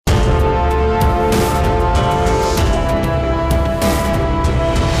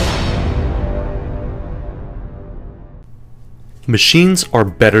machines are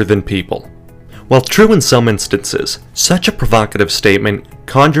better than people. While true in some instances, such a provocative statement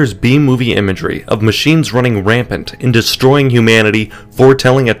conjures B-movie imagery of machines running rampant and destroying humanity,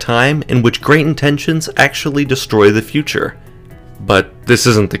 foretelling a time in which great intentions actually destroy the future. But this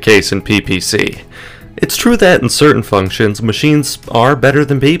isn't the case in PPC. It's true that in certain functions, machines are better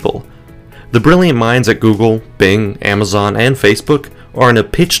than people. The brilliant minds at Google, Bing, Amazon, and Facebook are in a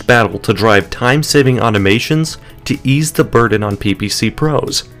pitched battle to drive time-saving automations to ease the burden on PPC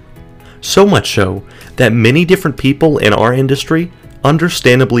pros. So much so that many different people in our industry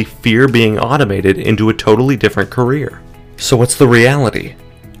understandably fear being automated into a totally different career. So what's the reality?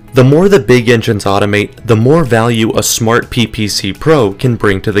 The more the big engines automate, the more value a smart PPC pro can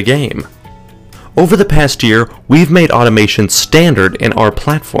bring to the game. Over the past year, we've made automation standard in our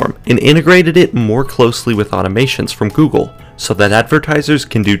platform and integrated it more closely with automations from Google so that advertisers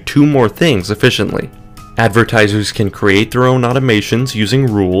can do two more things efficiently. Advertisers can create their own automations using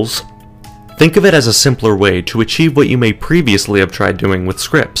rules. Think of it as a simpler way to achieve what you may previously have tried doing with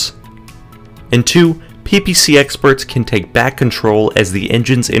scripts. And two, PPC experts can take back control as the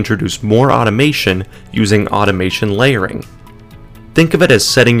engines introduce more automation using automation layering. Think of it as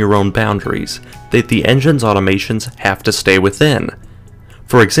setting your own boundaries that the engine's automations have to stay within.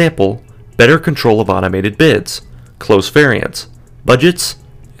 For example, better control of automated bids, close variants, budgets,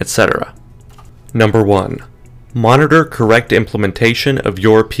 etc. Number 1. Monitor correct implementation of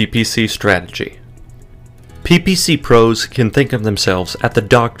your PPC strategy. PPC pros can think of themselves as the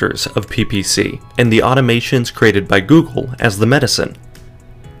doctors of PPC and the automations created by Google as the medicine.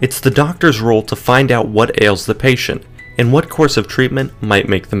 It's the doctor's role to find out what ails the patient and what course of treatment might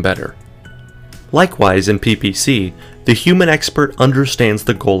make them better. Likewise, in PPC, the human expert understands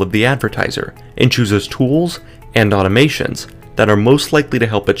the goal of the advertiser and chooses tools and automations that are most likely to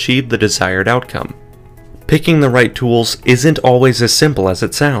help achieve the desired outcome. Picking the right tools isn't always as simple as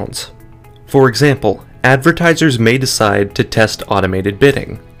it sounds. For example, advertisers may decide to test automated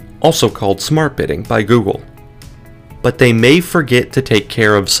bidding, also called smart bidding by Google. But they may forget to take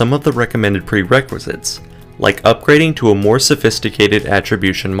care of some of the recommended prerequisites, like upgrading to a more sophisticated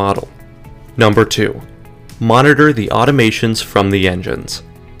attribution model. Number 2. Monitor the automations from the engines.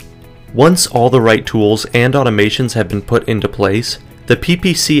 Once all the right tools and automations have been put into place, the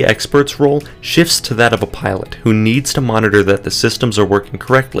PPC expert's role shifts to that of a pilot who needs to monitor that the systems are working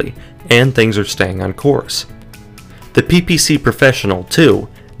correctly and things are staying on course. The PPC professional, too,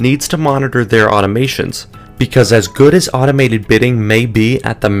 needs to monitor their automations because as good as automated bidding may be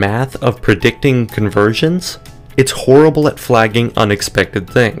at the math of predicting conversions, it's horrible at flagging unexpected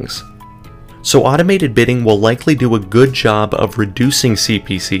things. So automated bidding will likely do a good job of reducing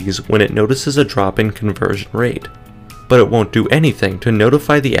CPCs when it notices a drop in conversion rate, but it won't do anything to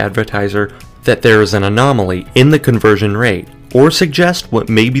notify the advertiser that there is an anomaly in the conversion rate or suggest what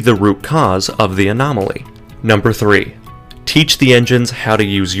may be the root cause of the anomaly. Number 3. Teach the engines how to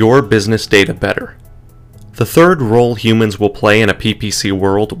use your business data better. The third role humans will play in a PPC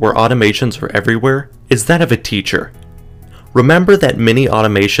world where automations are everywhere is that of a teacher. Remember that many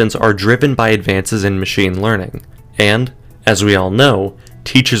automations are driven by advances in machine learning, and, as we all know,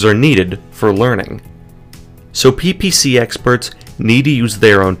 teachers are needed for learning. So PPC experts need to use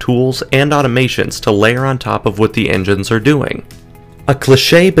their own tools and automations to layer on top of what the engines are doing. A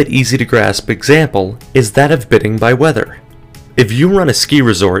cliché but easy to grasp example is that of bidding by weather. If you run a ski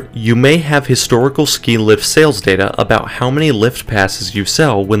resort, you may have historical ski lift sales data about how many lift passes you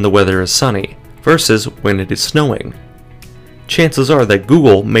sell when the weather is sunny versus when it is snowing. Chances are that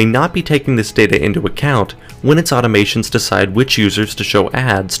Google may not be taking this data into account when its automations decide which users to show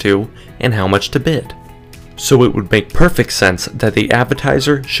ads to and how much to bid. So it would make perfect sense that the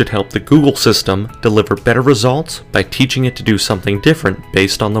advertiser should help the Google system deliver better results by teaching it to do something different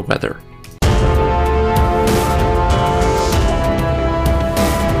based on the weather.